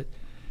because it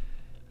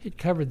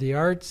covered the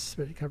arts,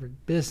 but it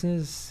covered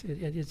business.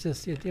 It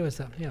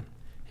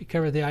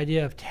covered the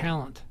idea of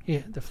talent,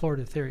 the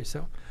Florida theory.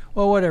 So,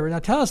 well, whatever. Now,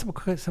 tell us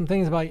some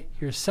things about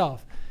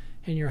yourself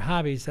and your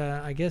hobbies.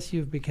 I guess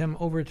you've become,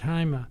 over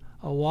time,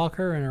 a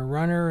walker and a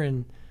runner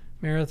and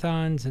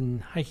marathons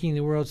and hiking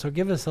the world. So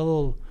give us a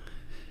little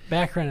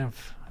background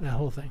of that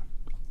whole thing.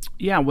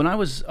 Yeah, when I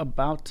was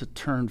about to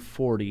turn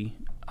 40,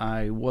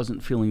 I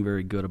wasn't feeling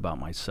very good about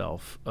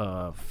myself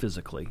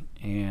physically.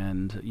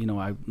 And, you know,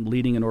 I'm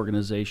leading an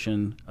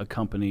organization, a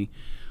company,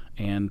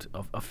 and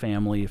a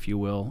family, if you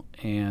will.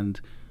 And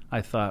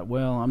I thought,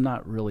 well, I'm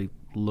not really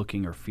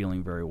looking or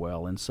feeling very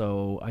well. And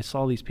so I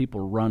saw these people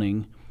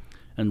running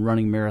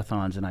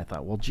marathons, and I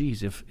thought, well,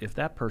 geez, if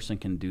that person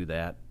can do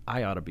that,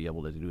 I ought to be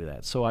able to do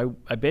that. So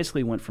I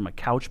basically went from a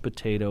couch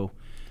potato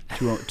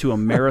to a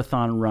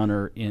marathon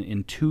runner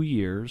in 2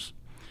 years,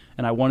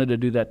 and I wanted to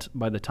do that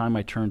by the time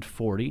I turned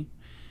 40.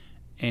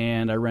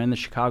 And I ran the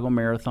Chicago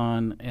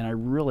Marathon, and I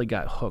really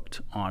got hooked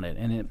on it.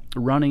 And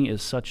running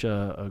is such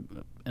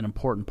an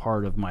important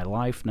part of my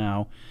life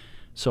now.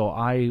 So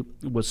I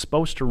was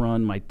supposed to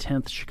run my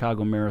 10th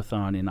Chicago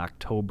Marathon in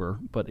October,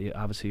 but it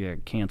obviously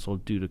got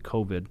canceled due to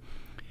COVID.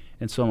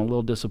 And so I'm a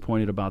little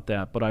disappointed about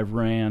that. But I've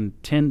ran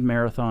 10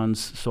 marathons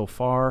so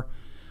far.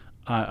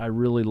 I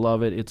really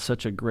love it. It's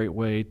such a great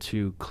way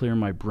to clear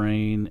my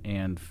brain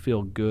and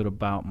feel good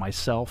about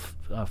myself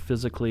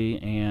physically,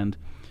 and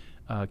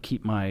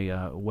keep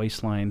my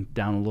waistline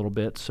down a little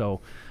bit. So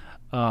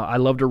I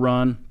love to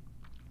run,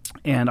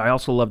 and I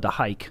also love to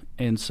hike.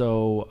 And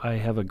so I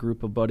have a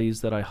group of buddies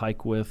that I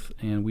hike with,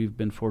 and we've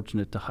been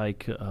fortunate to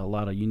hike a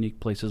lot of unique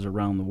places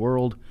around the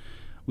world.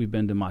 We've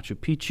been to Machu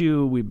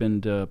Picchu, we've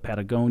been to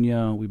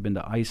Patagonia, we've been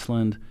to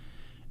Iceland,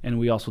 and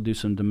we also do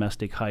some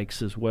domestic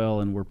hikes as well,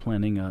 and we're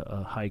planning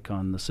a hike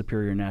on the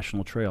Superior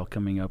National Trail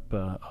coming up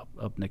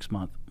next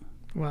month.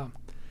 Wow.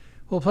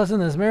 Well, plus in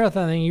this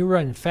marathon thing, you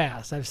run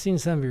fast. I've seen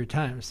some of your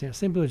times.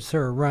 Some people would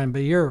sort of run, but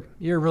you're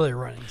really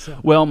running.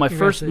 So well, my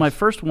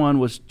first one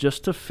was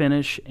just to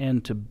finish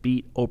and to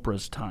beat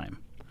Oprah's time.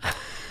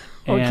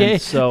 Okay.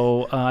 And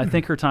so I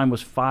think her time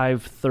was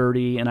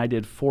 5:30, and I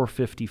did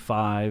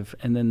 4:55.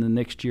 And then the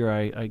next year,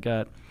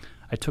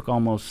 I've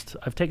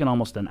taken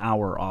almost an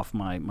hour off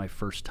my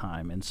first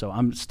time, and so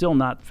I'm still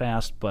not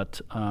fast,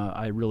 but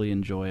I really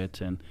enjoy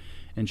it. And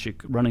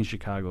running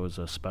Chicago is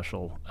a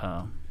special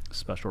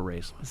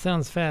race. It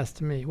sounds fast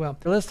to me. Well,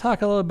 let's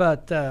talk a little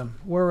about where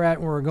we're at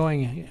and where we're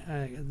going,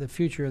 the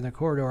future in the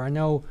corridor. I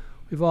know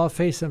we've all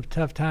faced some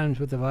tough times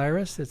with the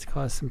virus. It's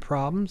caused some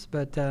problems,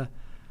 but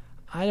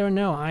I don't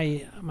know.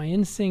 My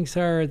instincts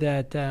are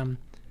that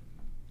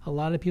a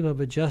lot of people have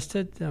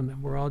adjusted.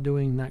 We're all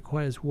doing not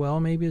quite as well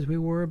maybe as we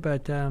were,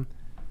 but I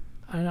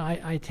don't know,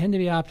 I tend to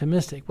be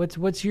optimistic.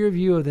 What's your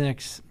view of the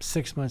next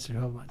 6 months or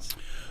 12 months?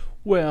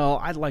 Well,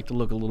 I'd like to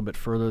look a little bit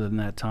further than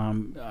that,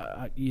 Tom.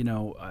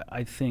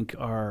 I think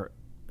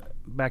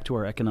back to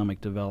our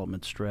economic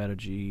development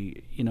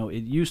strategy,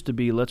 it used to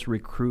be let's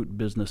recruit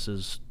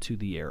businesses to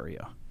the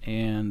area.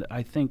 And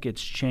I think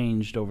it's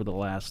changed over the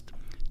last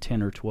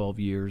 10 or 12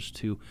 years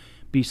to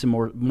be some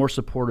more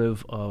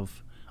supportive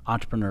of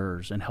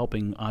entrepreneurs and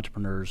helping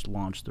entrepreneurs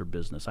launch their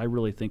business. I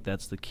really think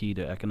that's the key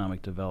to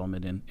economic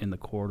development in the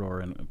corridor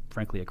and,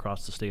 frankly,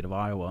 across the state of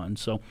Iowa. And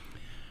so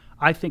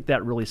I think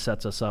that really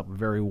sets us up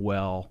very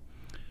well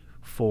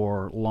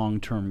for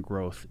long-term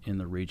growth in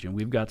the region.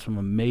 We've got some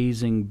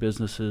amazing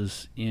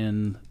businesses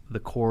in the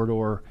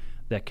corridor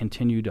that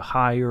continue to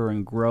hire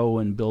and grow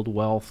and build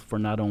wealth for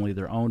not only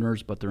their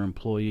owners but their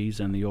employees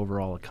and the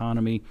overall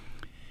economy.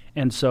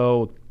 And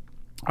so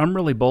I'm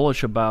really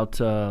bullish about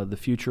the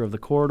future of the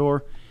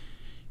corridor.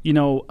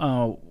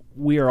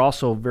 We are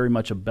also very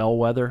much a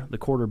bellwether. The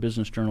Corridor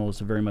Business Journal is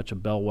very much a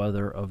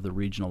bellwether of the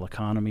regional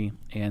economy.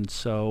 And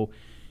so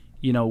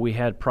we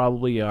had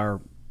probably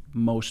our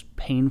most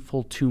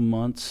painful 2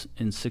 months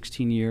in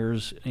 16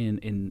 years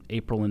in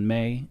April and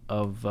May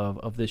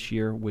of this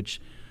year,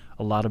 which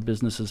a lot of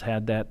businesses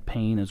had that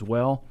pain as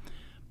well.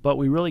 But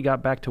we really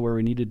got back to where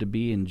we needed to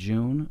be in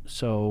June.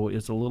 So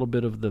it's a little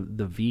bit of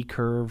the V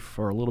curve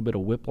or a little bit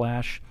of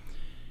whiplash.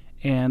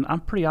 And I'm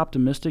pretty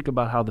optimistic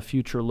about how the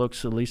future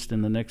looks, at least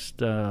in the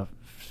next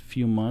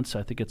few months.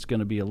 I think it's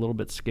going to be a little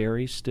bit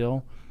scary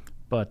still.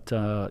 But,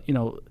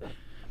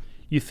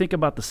 you think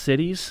about the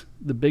cities,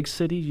 the big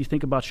cities, you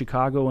think about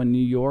Chicago and New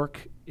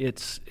York,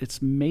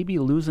 it's maybe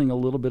losing a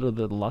little bit of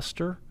the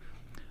luster.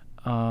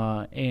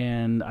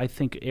 And I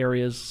think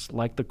areas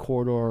like the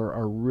corridor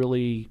are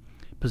really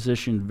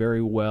positioned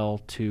very well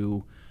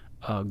to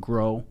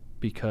grow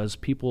because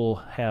people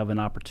have an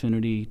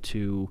opportunity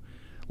to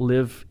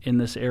live in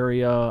this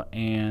area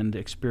and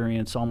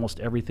experience almost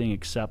everything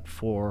except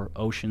for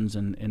oceans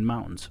and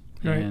mountains.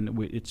 Right. And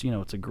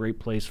it's a great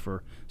place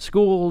for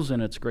schools,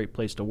 and it's a great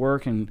place to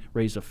work and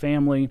raise a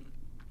family.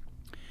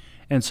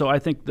 And so I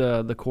think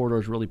the corridor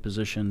is really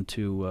positioned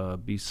to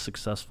be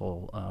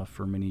successful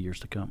for many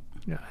years to come.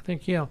 Yeah, I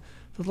think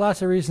there's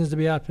lots of reasons to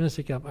be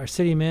optimistic. Our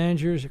city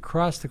managers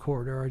across the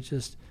corridor are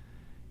just,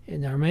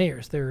 and our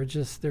mayors,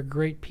 they're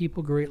great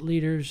people, great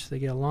leaders. They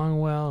get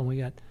along well, and we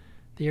got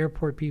the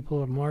airport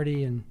people,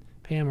 Marty and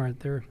Pam,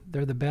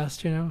 they're the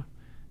best. You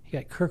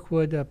got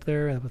Kirkwood up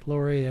there with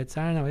Lori. It's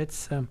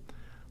a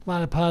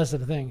lot of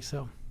positive things.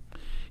 So.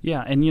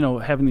 Yeah, and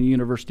having the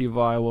University of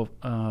Iowa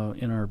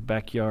in our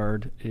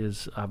backyard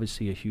is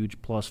obviously a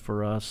huge plus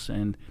for us,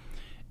 and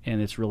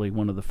it's really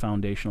one of the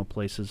foundational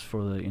places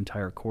for the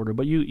entire corridor.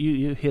 But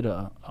you hit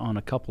on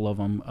a couple of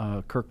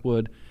them.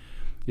 Kirkwood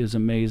is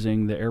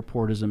amazing. The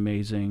airport is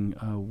amazing.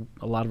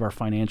 A lot of our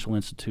financial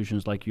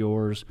institutions like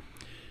yours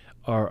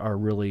are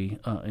really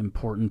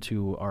important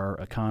to our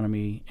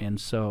economy. And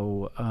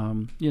so,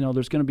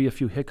 there's going to be a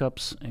few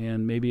hiccups,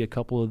 and maybe a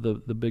couple of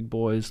the big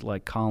boys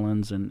like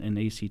Collins and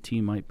ACT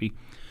might be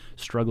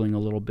struggling a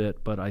little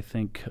bit. But I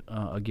think,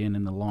 again,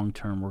 in the long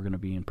term, we're going to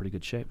be in pretty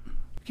good shape.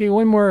 Okay,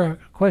 one more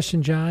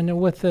question, John.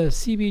 With the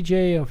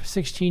CBJ of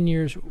 16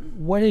 years,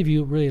 what have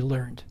you really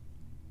learned?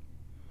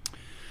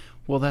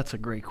 Well, that's a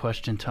great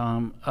question,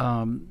 Tom.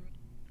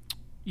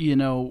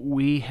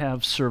 We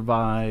have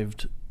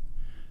survived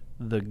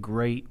the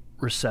Great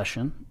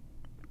Recession.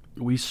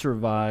 We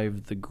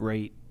survived the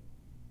Great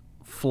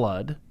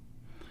Flood.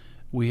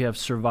 We have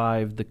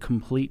survived the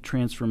complete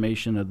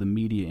transformation of the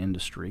media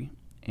industry,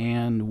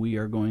 and we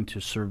are going to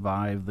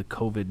survive the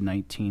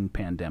COVID-19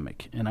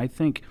 pandemic. And I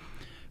think,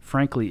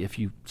 frankly, if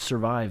you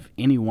survive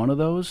any one of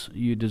those,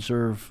 you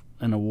deserve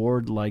an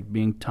award like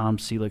being Tom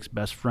Selig's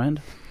best friend.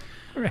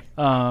 Right.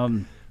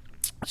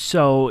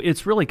 So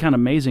it's really kind of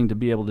amazing to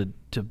be able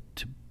to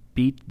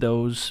beat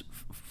those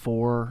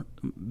four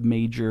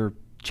major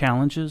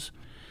challenges.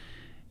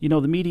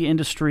 The media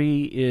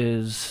industry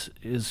is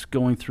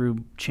going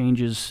through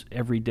changes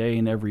every day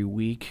and every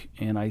week,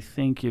 and I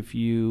think if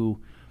you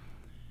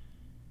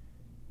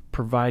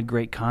provide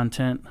great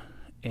content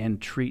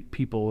and treat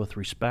people with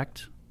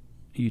respect,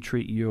 you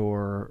treat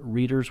your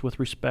readers with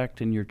respect,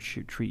 and you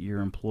treat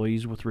your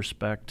employees with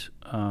respect,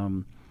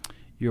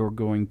 you're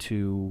going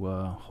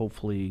to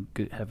hopefully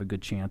have a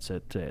good chance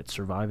at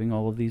surviving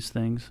all of these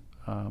things.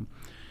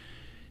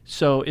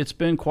 So it's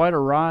been quite a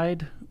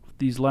ride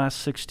these last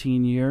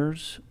 16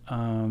 years.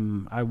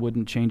 I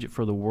wouldn't change it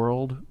for the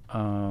world.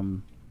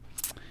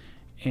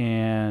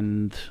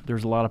 And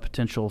there's a lot of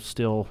potential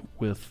still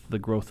with the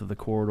growth of the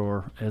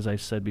corridor. As I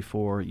said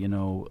before,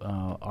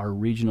 our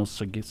regional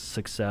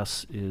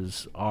success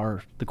is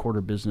the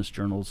Corridor Business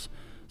Journal's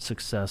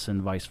success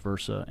and vice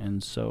versa.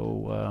 And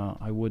so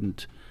I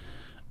wouldn't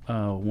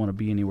want to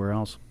be anywhere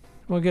else.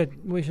 Well,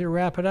 good. We should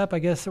wrap it up, I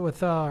guess,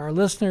 with our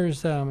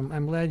listeners.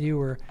 I'm glad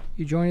you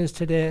joined us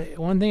today.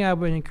 One thing I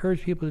would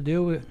encourage people to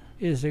do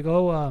is to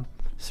go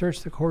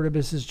search the Corridor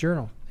Business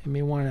Journal. You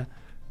may want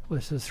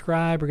to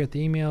subscribe or get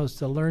the emails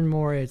to learn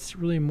more. It's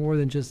really more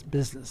than just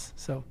business.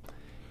 So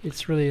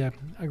it's really a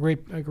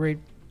great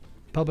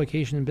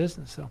publication in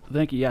business. So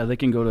thank you. Yeah, they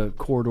can go to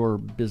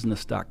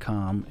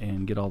corridorbusiness.com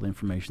and get all the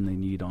information they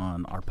need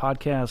on our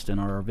podcast and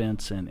our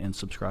events and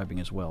subscribing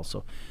as well.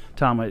 So,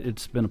 Tom,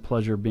 it's been a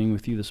pleasure being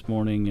with you this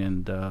morning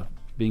and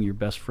being your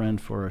best friend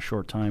for a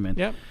short time. And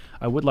yep.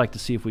 I would like to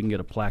see if we can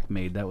get a plaque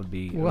made. That would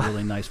be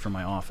really nice for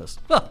my office.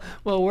 Well,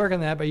 we'll work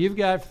on that, but you've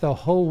got the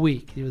whole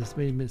week. It's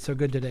been so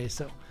good today.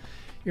 So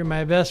you're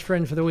my best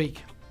friend for the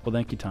week. Well,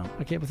 thank you, Tom.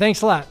 Okay, well,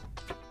 thanks a lot.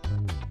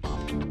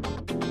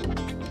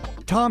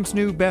 Tom's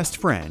New Best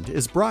Friend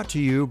is brought to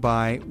you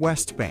by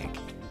West Bank.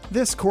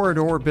 This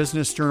Corridor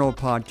Business Journal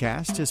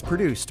podcast is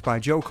produced by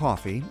Joe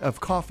Coffey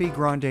of Coffee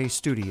Grande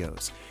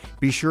Studios.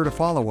 Be sure to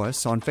follow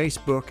us on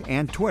Facebook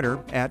and Twitter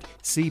at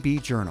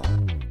CB Journal.